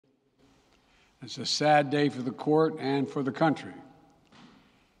It's a sad day for the court and for the country.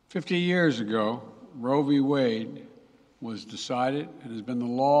 50 years ago, Roe v. Wade was decided and has been the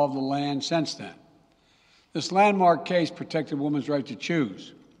law of the land since then. This landmark case protected women's right to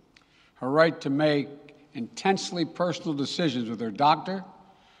choose, her right to make intensely personal decisions with her doctor,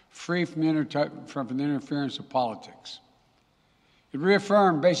 free from the interference of politics. It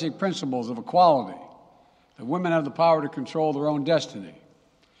reaffirmed basic principles of equality, that women have the power to control their own destiny,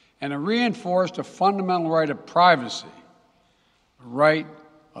 and it reinforced a fundamental right of privacy, the right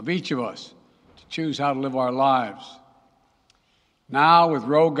of each of us to choose how to live our lives. Now, with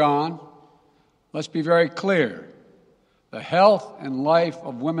Roe gone, let's be very clear. The health and life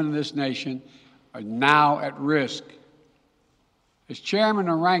of women in this nation are now at risk. As chairman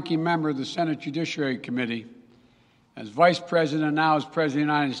and ranking member of the Senate Judiciary Committee, as vice president and now as president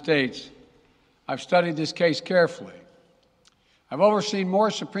of the United States, I've studied this case carefully. I've overseen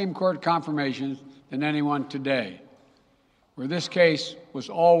more Supreme Court confirmations than anyone today, where this case was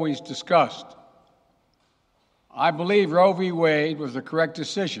always discussed. I believe Roe v. Wade was the correct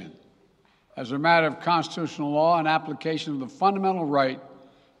decision as a matter of constitutional law and application of the fundamental right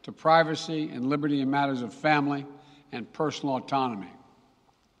to privacy and liberty in matters of family and personal autonomy.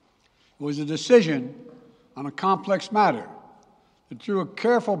 It was a decision on a complex matter that drew a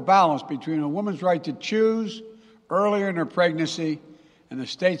careful balance between a woman's right to choose earlier in her pregnancy and the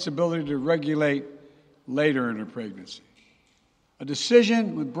state's ability to regulate later in her pregnancy. A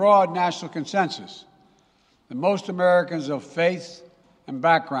decision with broad national consensus that most Americans of faith and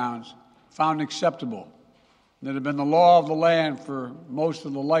backgrounds found acceptable, that had been the law of the land for most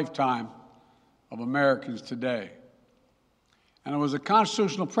of the lifetime of Americans today. And it was a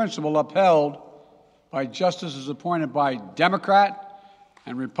constitutional principle upheld by justices appointed by Democrat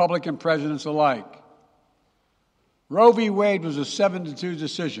and Republican presidents alike. Roe v. Wade was a 7-2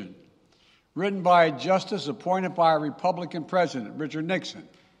 decision, written by a justice appointed by a Republican president, Richard Nixon.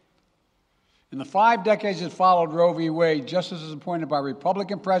 In the 5 decades that followed Roe v. Wade, justices appointed by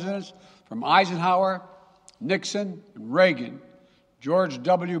Republican presidents from Eisenhower, Nixon, and Reagan, George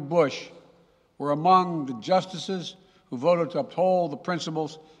W. Bush, were among the justices who voted to uphold the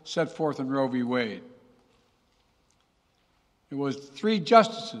principles set forth in Roe v. Wade. It was 3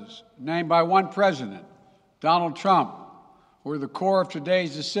 justices named by one president, Donald Trump, who were the core of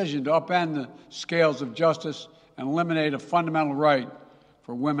today's decision to upend the scales of justice and eliminate a fundamental right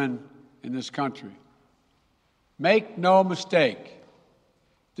for women in this country. Make no mistake,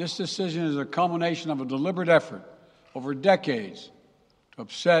 this decision is a culmination of a deliberate effort over decades to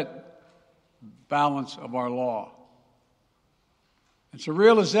upset the balance of our law. It's a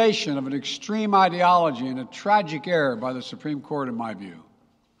realization of an extreme ideology and a tragic error by the Supreme Court, in my view.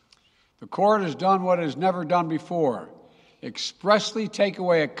 The court has done what it has never done before, expressly take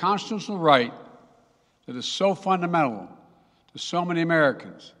away a constitutional right that is so fundamental to so many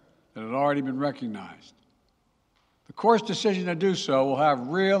Americans that had already been recognized. The court's decision to do so will have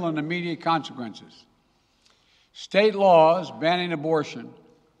real and immediate consequences. State laws banning abortion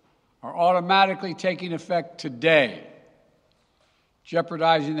are automatically taking effect today,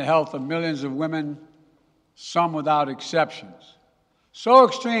 jeopardizing the health of millions of women, some without exceptions. So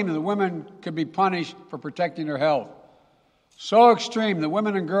extreme that women could be punished for protecting their health. So extreme that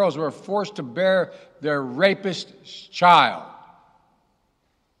women and girls were forced to bear their rapist's child.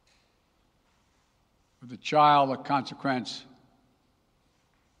 With the child, a consequence.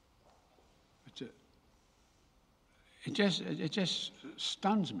 It just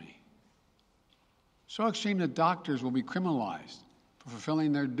stuns me. So extreme that doctors will be criminalized for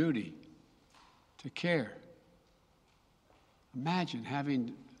fulfilling their duty to care. Imagine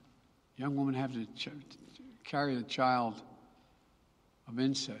having a young woman have to carry a child of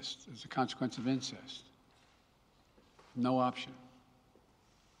incest as a consequence of incest. No option.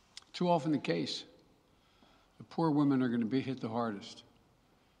 Too often the case. The poor women are going to be hit the hardest.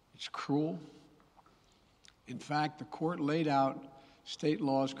 It's cruel. In fact, the court laid out state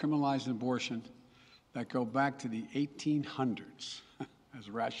laws criminalizing abortion that go back to the 1800s as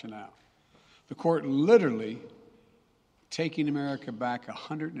rationale. The court literally taking America back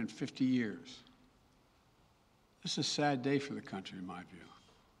 150 years. This is a sad day for the country, in my view.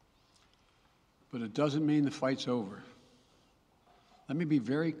 But it doesn't mean the fight's over. Let me be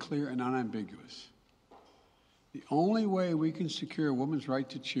very clear and unambiguous. The only way we can secure a woman's right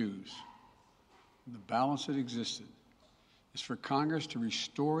to choose, and the balance that existed, is for Congress to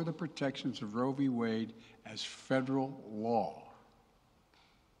restore the protections of Roe v. Wade as federal law.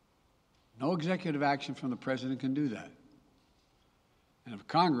 No executive action from the president can do that. And if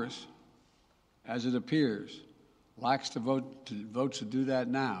Congress, as it appears, lacks the votes to do that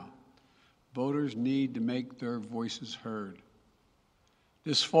now, Voters need to make their voices heard.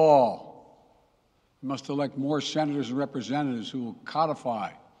 This fall, we must elect more senators and representatives who will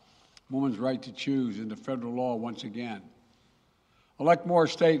codify women's right to choose into federal law once again. Elect more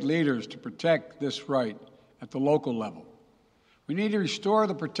state leaders to protect this right at the local level. We need to restore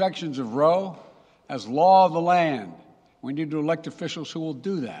the protections of Roe as law of the land. We need to elect officials who will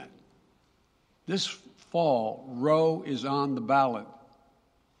do that. This fall, Roe is on the ballot.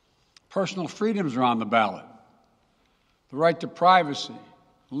 Personal freedoms are on the ballot. The right to privacy,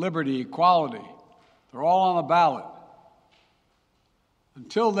 liberty, equality, they're all on the ballot.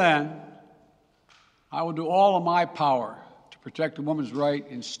 Until then, I will do all in my power to protect a woman's right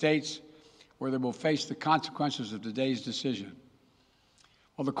in states where they will face the consequences of today's decision.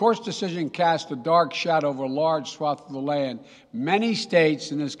 While the court's decision cast a dark shadow over a large swath of the land, many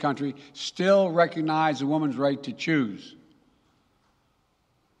states in this country still recognize a woman's right to choose.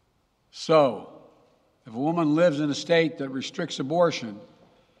 So, if a woman lives in a state that restricts abortion,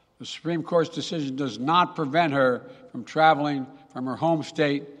 the Supreme Court's decision does not prevent her from traveling from her home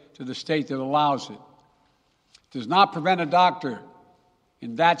state to the state that allows it. It does not prevent a doctor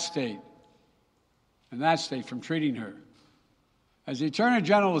in that state from treating her. As the Attorney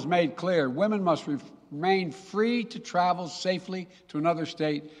General has made clear, women must remain free to travel safely to another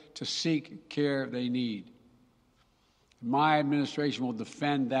state to seek care they need. My administration will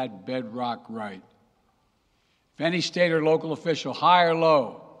defend that bedrock right. If any state or local official, high or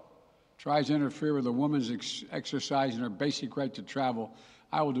low, tries to interfere with a woman's exercising her basic right to travel,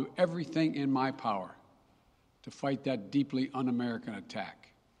 I will do everything in my power to fight that deeply un-American attack.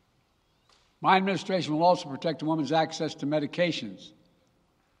 My administration will also protect a woman's access to medications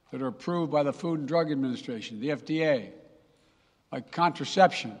that are approved by the Food and Drug Administration, the FDA, like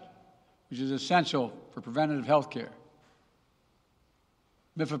contraception, which is essential for preventative health care,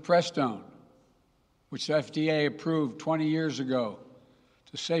 mifepristone, which the FDA approved 20 years ago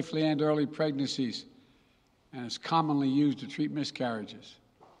to safely end early pregnancies and is commonly used to treat miscarriages.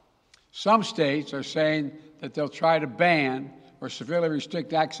 Some states are saying that they'll try to ban or severely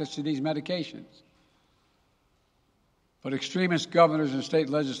restrict access to these medications. But extremist governors and state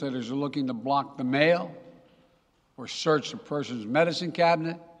legislators are looking to block the mail or search a person's medicine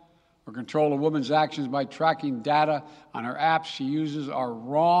cabinet or control a woman's actions by tracking data on her apps she uses are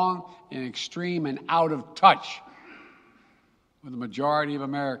wrong and extreme and out of touch with the majority of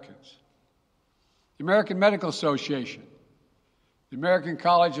Americans. The American Medical Association, the American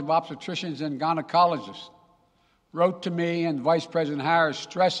College of Obstetricians and Gynecologists, wrote to me and Vice President Harris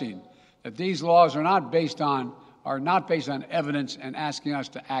stressing that these laws are not based on evidence and asking us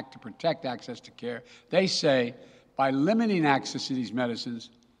to act to protect access to care. They say by limiting access to these medicines,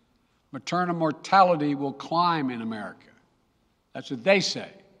 maternal mortality will climb in America. That's what they say.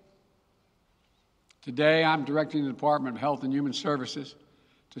 Today, I'm directing the Department of Health and Human Services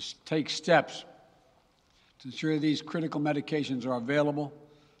to take steps to ensure these critical medications are available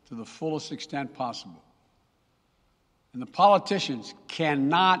to the fullest extent possible. And the politicians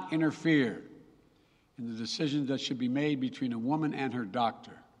cannot interfere in the decisions that should be made between a woman and her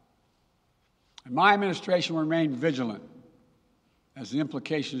doctor. And my administration will remain vigilant as the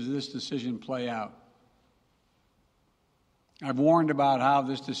implications of this decision play out. I've warned about how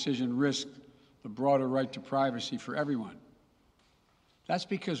this decision risks the broader right to privacy for everyone. That's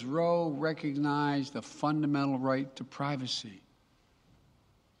because Roe recognized the fundamental right to privacy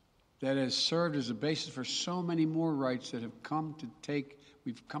that has served as a basis for so many more rights that we've come to take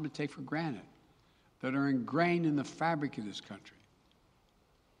for granted, that are ingrained in the fabric of this country.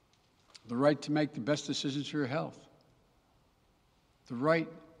 The right to make the best decisions for your health. The right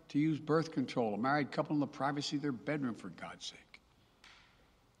to use birth control, a married couple in the privacy of their bedroom, for God's sake.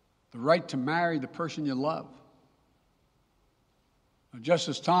 The right to marry the person you love. Now,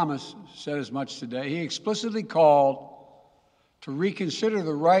 Justice Thomas said as much today. He explicitly called to reconsider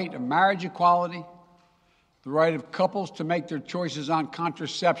the right of marriage equality, the right of couples to make their choices on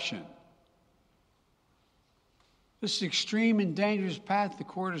contraception. This is an extreme and dangerous path the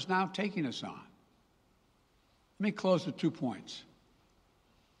court is now taking us on. Let me close with 2 points.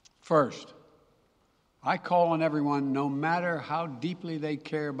 First, I call on everyone, no matter how deeply they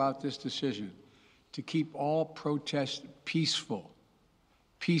care about this decision, to keep all protests peaceful.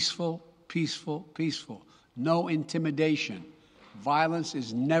 Peaceful, peaceful, peaceful. No intimidation. Violence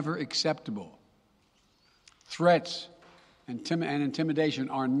is never acceptable. Threats and intimidation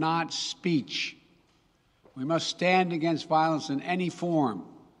are not speech. We must stand against violence in any form,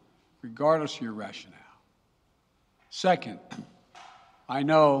 regardless of your rationale. Second, I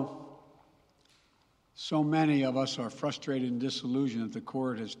know So many of us are frustrated and disillusioned that the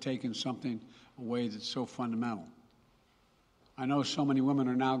court has taken something away that's so fundamental. I know so many women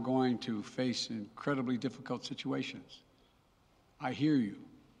are now going to face incredibly difficult situations. I hear you.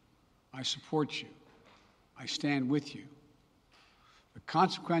 I support you. I stand with you. The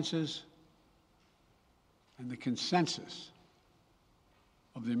consequences and the consensus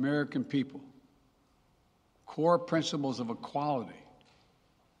of the American people, core principles of equality,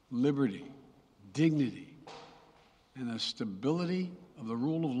 liberty, dignity, and the stability of the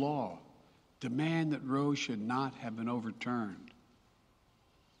rule of law demand that Roe should not have been overturned.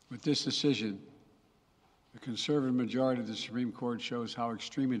 With this decision, the conservative majority of the Supreme Court shows how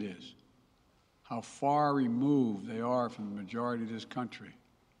extreme it is, how far removed they are from the majority of this country.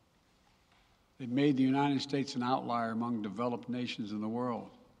 They've made the United States an outlier among developed nations in the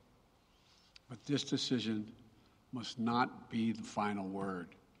world. But this decision must not be the final word.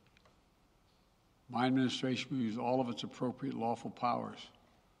 My administration will use all of its appropriate lawful powers,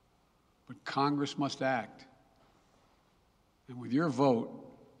 but Congress must act. And with your vote,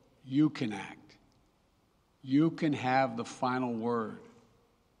 you can act. You can have the final word.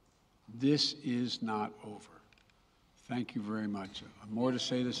 This is not over. Thank you very much. More to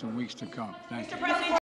say this in weeks to come. Thank you.